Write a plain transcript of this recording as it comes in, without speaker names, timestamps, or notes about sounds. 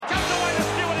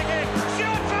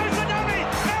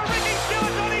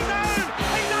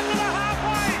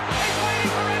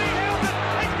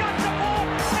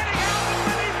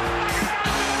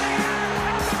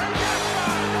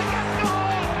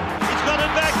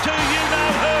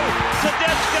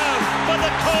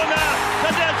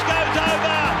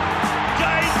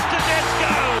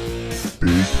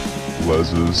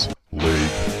Les's League.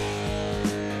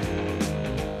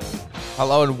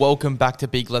 Hello and welcome back to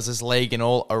Big Les's League and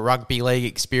all a rugby league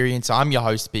experience. I'm your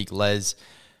host, Big Les.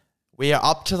 We are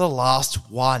up to the last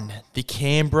one, the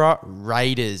Canberra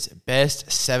Raiders,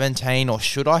 best 17, or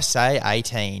should I say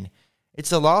 18. It's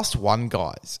the last one,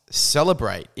 guys.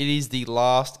 Celebrate. It is the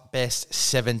last best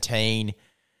 17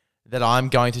 that I'm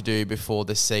going to do before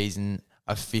the season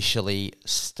officially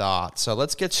starts. So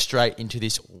let's get straight into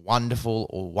this wonderful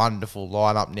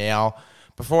lineup now.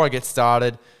 Before I get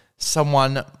started, some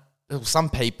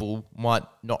people might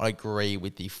not agree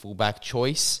with the fullback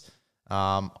choice.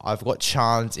 I've got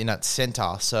Chance in at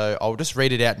centre, so I'll just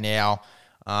read it out now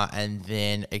and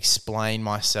then explain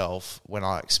myself when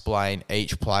I explain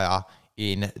each player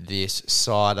in this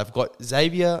side. I've got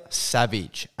Xavier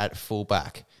Savage at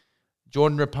fullback,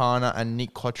 Jordan Rapana and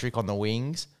Nick Cotric on the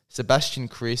wings, Sebastian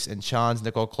Kris and Chance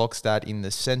Nicoll-Klokstad in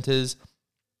the centres.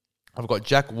 I've got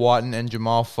Jack Wighton and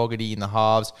Jamal Fogarty in the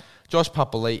halves, Josh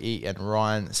Papali'i and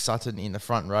Ryan Sutton in the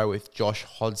front row with Josh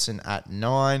Hodgson at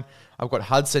 9. I've got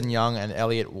Hudson Young and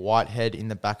Elliot Whitehead in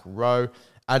the back row,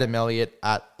 Adam Elliott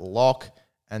at lock,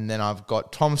 and then I've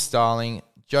got Tom Starling,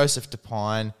 Joseph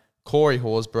Depine, Corey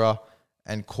Horsburgh,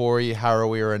 and Corey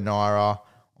Harawira-Naera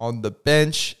on the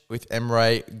bench with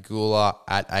Emre Guler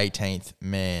at 18th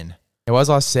man. Now,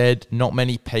 as I said, not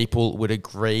many people would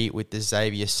agree with the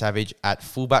Xavier Savage at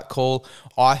fullback call.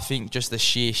 I think just the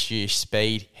sheer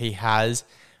speed he has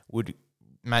would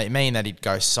mean that he'd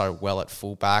go so well at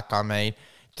fullback. I mean,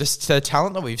 just the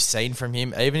talent that we've seen from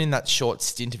him, even in that short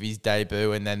stint of his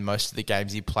debut and then most of the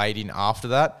games he played in after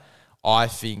that, I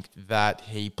think that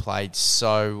he played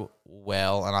so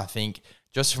well. And I think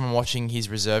just from watching his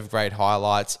reserve grade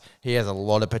highlights, he has a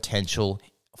lot of potential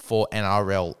for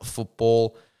NRL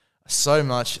football. So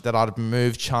much that I'd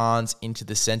move Chance into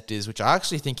the centres, which I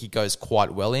actually think he goes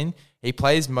quite well in. He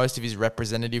plays most of his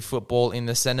representative football in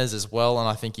the centres as well, and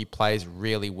I think he plays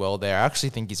really well there. I actually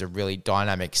think he's a really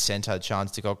dynamic centre,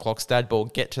 Chance Nicoll-Klokstad, but we'll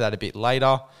get to that a bit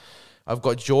later. I've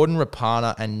got Jordan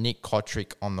Rapana and Nick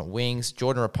Cotric on the wings.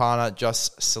 Jordan Rapana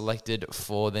just selected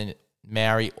for the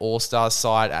Maori All-Stars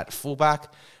side at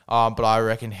fullback, but I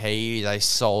reckon he is a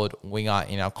solid winger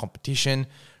in our competition.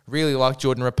 Really like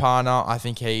Jordan Rapana. I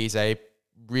think he's a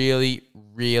really,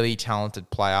 really talented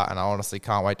player, and I honestly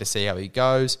can't wait to see how he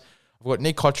goes. I've got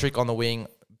Nick Cotric on the wing,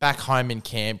 back home in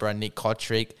Canberra. Nick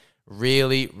Cotric,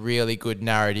 really, really good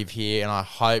narrative here, and I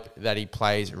hope that he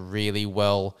plays really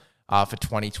well for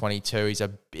 2022. He's a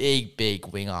big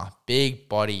winger, big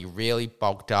body, really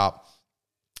bulked up.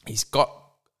 He's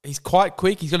quite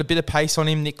quick. He's got a bit of pace on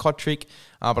him, Nick Cotric,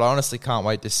 but I honestly can't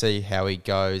wait to see how he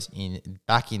goes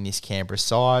back in this Canberra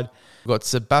side. We've got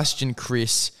Sebastian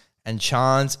Kris and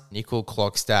Chance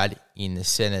Nicoll-Klokstad in the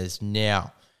centres.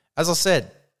 Now, as I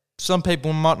said, some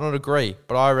people might not agree,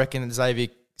 but I reckon Xavier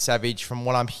Savage, from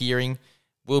what I'm hearing,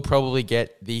 will probably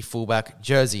get the fullback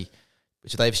jersey,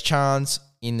 which leaves Chance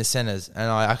in the centres. And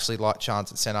I actually like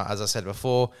Chance at centre, as I said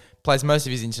before. Plays most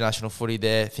of his international footy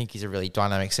there. I think he's a really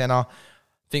dynamic centre.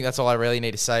 I think that's all I really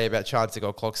need to say about Chance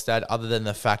Nicoll-Klokstad, other than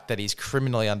the fact that he's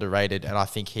criminally underrated, and I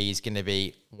think he's going to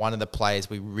be one of the players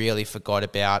we really forgot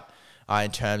about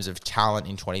in terms of talent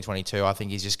in 2022. I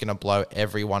think he's just going to blow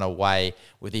everyone away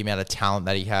with the amount of talent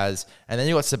that he has. And then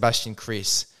you've got Sebastian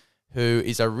Kris, who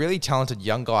is a really talented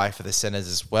young guy for the centres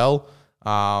as well.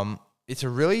 It's a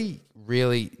really,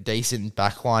 really decent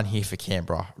backline here for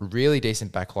Canberra. Really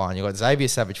decent backline. You've got Xavier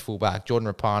Savage fullback,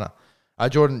 Jordan Rapana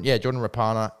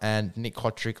and Nick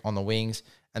Cotric on the wings.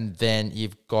 And then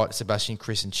you've got Sebastian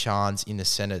Kris and Chance in the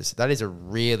centres. That is a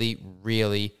really,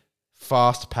 really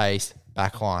fast-paced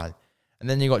backline. And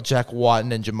then you've got Jack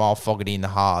Wighton and Jamal Fogarty in the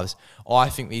halves. I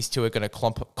think these two are going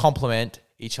to complement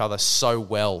each other so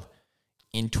well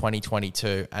in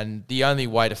 2022. And the only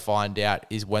way to find out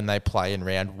is when they play in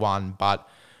round one. But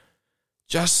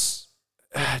just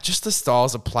the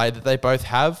styles of play that they both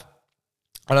have.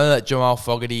 I know that Jamal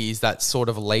Fogarty is that sort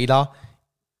of leader.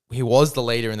 He was the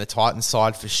leader in the Titans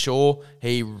side for sure.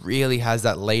 He really has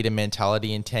that leader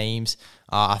mentality in teams.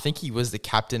 I think he was the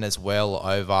captain as well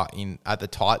over at the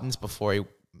Titans before he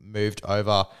moved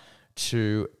over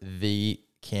to the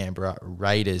Canberra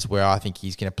Raiders, where I think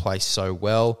he's going to play so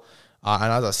well.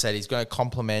 And as I said, he's going to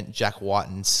complement Jack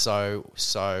Wighton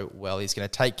so well. He's going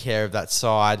to take care of that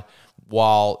side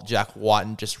while Jack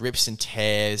Wighton just rips and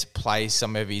tears, plays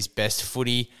some of his best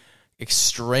footy,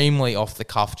 extremely off the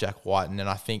cuff Jack Wighton. And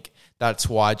I think that's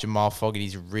why Jamal Fogarty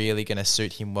is really going to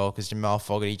suit him well, because Jamal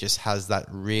Fogarty just has that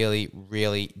really,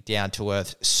 really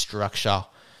down-to-earth structure.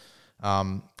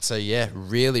 So, yeah,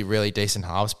 really, really decent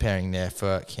halves pairing there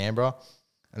for Canberra.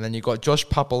 And then you've got Josh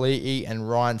Papali'i and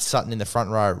Ryan Sutton in the front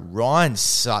row. Ryan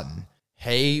Sutton,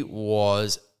 he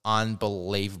was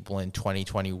unbelievable in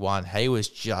 2021. He was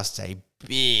just a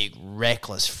big,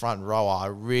 reckless front rower. I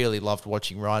really loved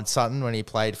watching Ryan Sutton when he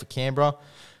played for Canberra.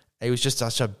 He was just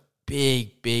such a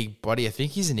big body. I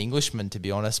think he's an Englishman, to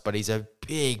be honest, but he's a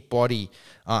big body.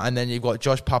 And then you've got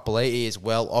Josh Papali'i as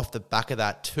well off the back of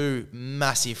that. Two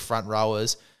massive front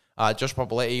rowers. Josh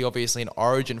Papali'i, obviously an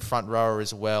Origin front rower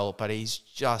as well, but he's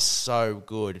just so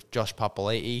good, Josh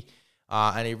Papali'i.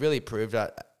 And he really proved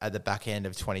that at the back end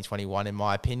of 2021, in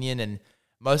my opinion, and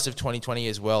most of 2020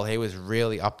 as well. He was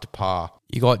really up to par.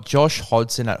 You got Josh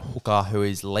Hodgson at hooker, who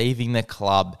is leaving the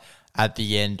club at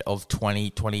the end of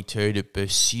 2022 to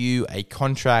pursue a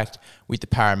contract with the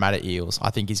Parramatta Eels.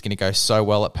 I think he's going to go so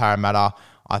well at Parramatta.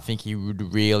 I think he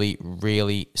would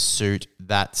really suit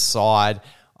that side.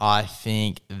 I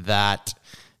think that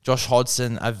Josh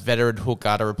Hodgson, a veteran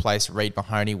hooker to replace Reid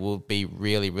Mahoney, will be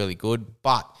really good.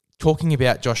 But talking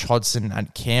about Josh Hodgson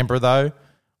at Canberra, though,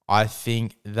 I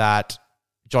think that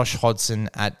Josh Hodgson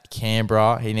at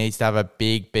Canberra, he needs to have a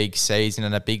big season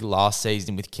and a big last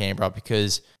season with Canberra,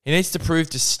 because he needs to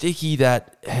prove to Sticky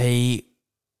that he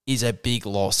is a big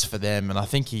loss for them. And I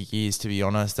think he is, to be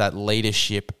honest. That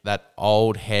leadership, that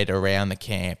old head around the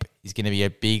camp is going to be a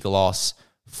big loss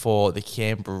for the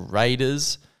Canberra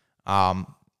Raiders.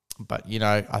 But,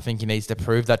 I think he needs to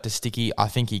prove that to Sticky. I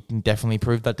think he can definitely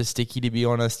prove that to Sticky, to be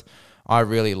honest. I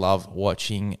really love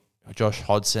watching Josh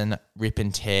Hodgson rip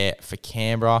and tear for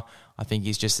Canberra. I think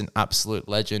he's just an absolute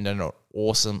legend and an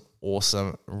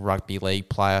awesome rugby league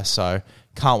player. So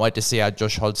can't wait to see how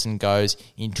Josh Hodgson goes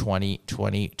in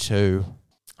 2022.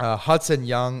 Hudson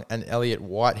Young and Elliott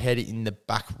Whitehead in the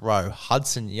back row.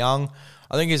 Hudson Young,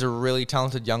 I think he's a really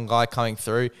talented young guy coming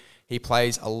through. He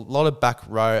plays a lot of back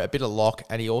row, a bit of lock,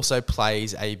 and he also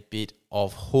plays a bit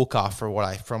of hooker from what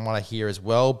I hear as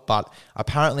well. But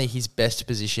apparently his best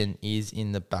position is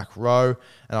in the back row,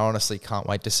 and I honestly can't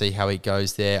wait to see how he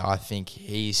goes there. I think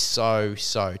he's so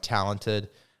talented.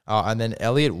 And then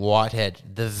Elliott Whitehead,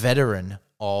 the veteran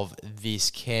of this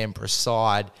Canberra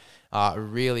side,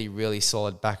 really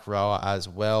solid back rower as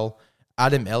well.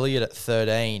 Adam Elliott at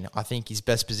 13. I think his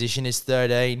best position is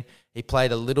 13. He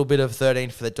played a little bit of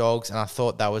 13 for the Dogs, and I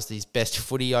thought that was his best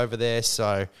footy over there.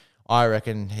 So I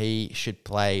reckon he should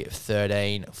play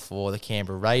 13 for the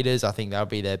Canberra Raiders. I think that would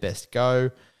be their best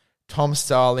go. Tom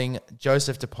Starling,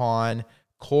 Joseph Tapine,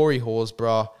 Corey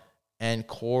Horsburgh, and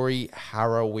Corey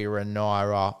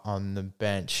Harawira-Naera on the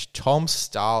bench. Tom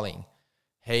Starling,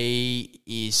 he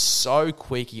is so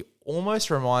quick. He almost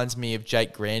reminds me of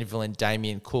Jake Granville and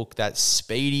Damien Cook, that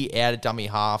speedy out-of-dummy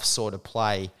half sort of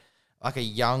play. Like a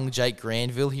young Jake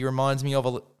Granville, he reminds me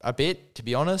of a bit, to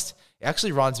be honest. It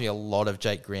actually reminds me a lot of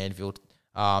Jake Granville,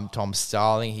 Tom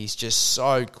Starling. He's just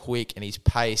so quick, and his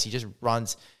pace, he just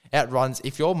outruns.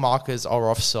 If your markers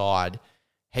are offside,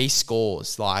 he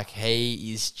scores. Like,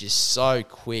 he is just so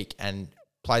quick and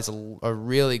plays a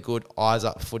really good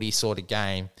eyes-up footy sort of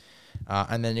game.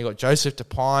 And then you've got Joseph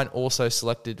Tapine, also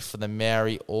selected for the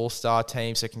Maori All-Star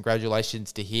team, so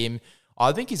congratulations to him.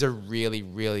 I think he's a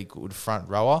really good front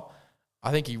rower. I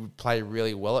think he would play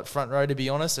really well at front row, to be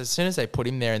honest. As soon as they put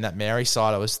him there in that Maori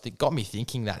side, it got me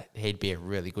thinking that he'd be a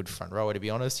really good front rower, to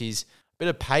be honest. He's a bit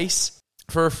of pace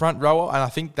for a front rower, and I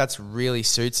think that's really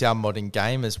suits our modern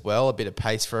game as well, a bit of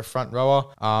pace for a front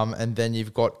rower. And then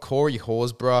you've got Corey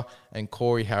Horsburgh and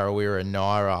Corey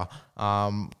Harawira-Naera.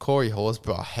 Corey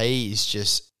Horsburgh,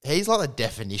 he's like the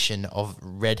definition of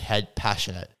redhead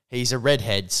passionate. He's a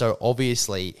redhead, so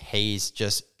obviously he's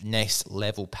just next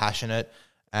level passionate.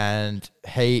 And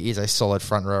he is a solid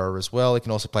front rower as well. He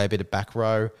can also play a bit of back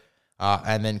row.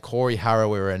 And then Corey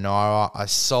Harawira-Naera, a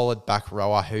solid back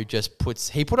rower who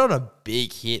he put on a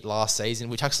big hit last season,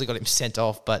 which actually got him sent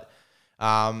off. But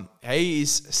he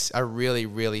is a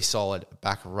really solid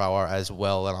back rower as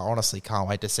well. And I honestly can't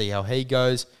wait to see how he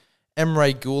goes.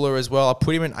 Emre Gula as well. I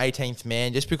put him in 18th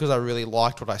man just because I really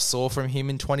liked what I saw from him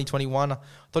in 2021. I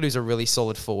thought he was a really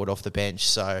solid forward off the bench.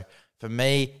 So for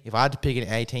me, if I had to pick an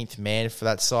 18th man for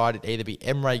that side, it'd either be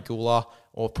Emre Gula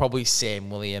or probably Sam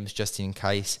Williams, just in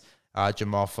case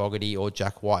Jamal Fogarty or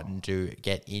Jack Whiten do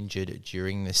get injured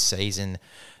during the season.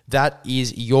 That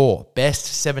is your best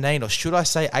 17, or should I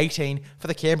say 18, for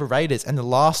the Canberra Raiders. And the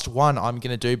last one I'm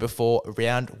going to do before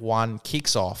round one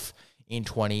kicks off in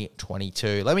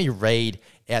 2022. Let me read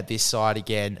out this side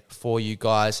again for you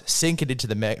guys. Sink it into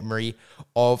the memory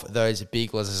of those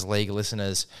Big Les's League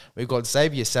listeners. We've got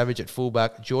Xavier Savage at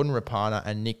fullback, Jordan Rapana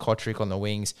and Nick Kotrick on the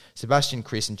wings, Sebastian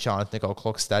Chris and Charles Nicole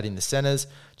Clockstad in the centres,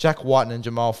 Jack Whiten and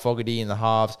Jamal Fogarty in the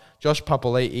halves, Josh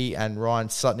Papali'i and Ryan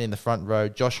Sutton in the front row,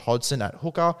 Josh Hodgson at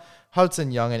hooker,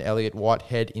 Hudson Young and Elliot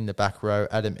Whitehead in the back row,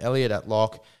 Adam Elliott at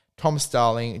lock, Tom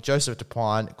Starling, Joseph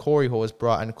Dupine, Corey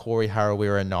Horsburgh and Corey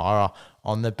Harawira-Naera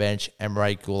on the bench,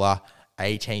 Emre Gula,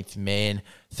 18th man.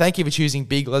 Thank you for choosing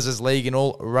Big Les's League and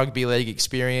all rugby league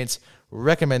experience.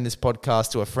 Recommend this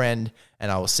podcast to a friend,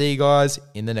 and I will see you guys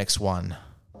in the next one.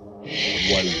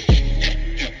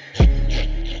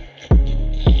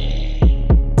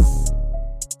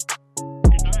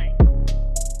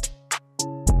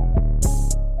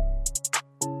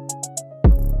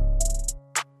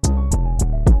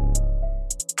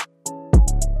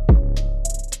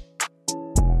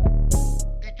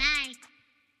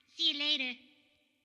 See you later.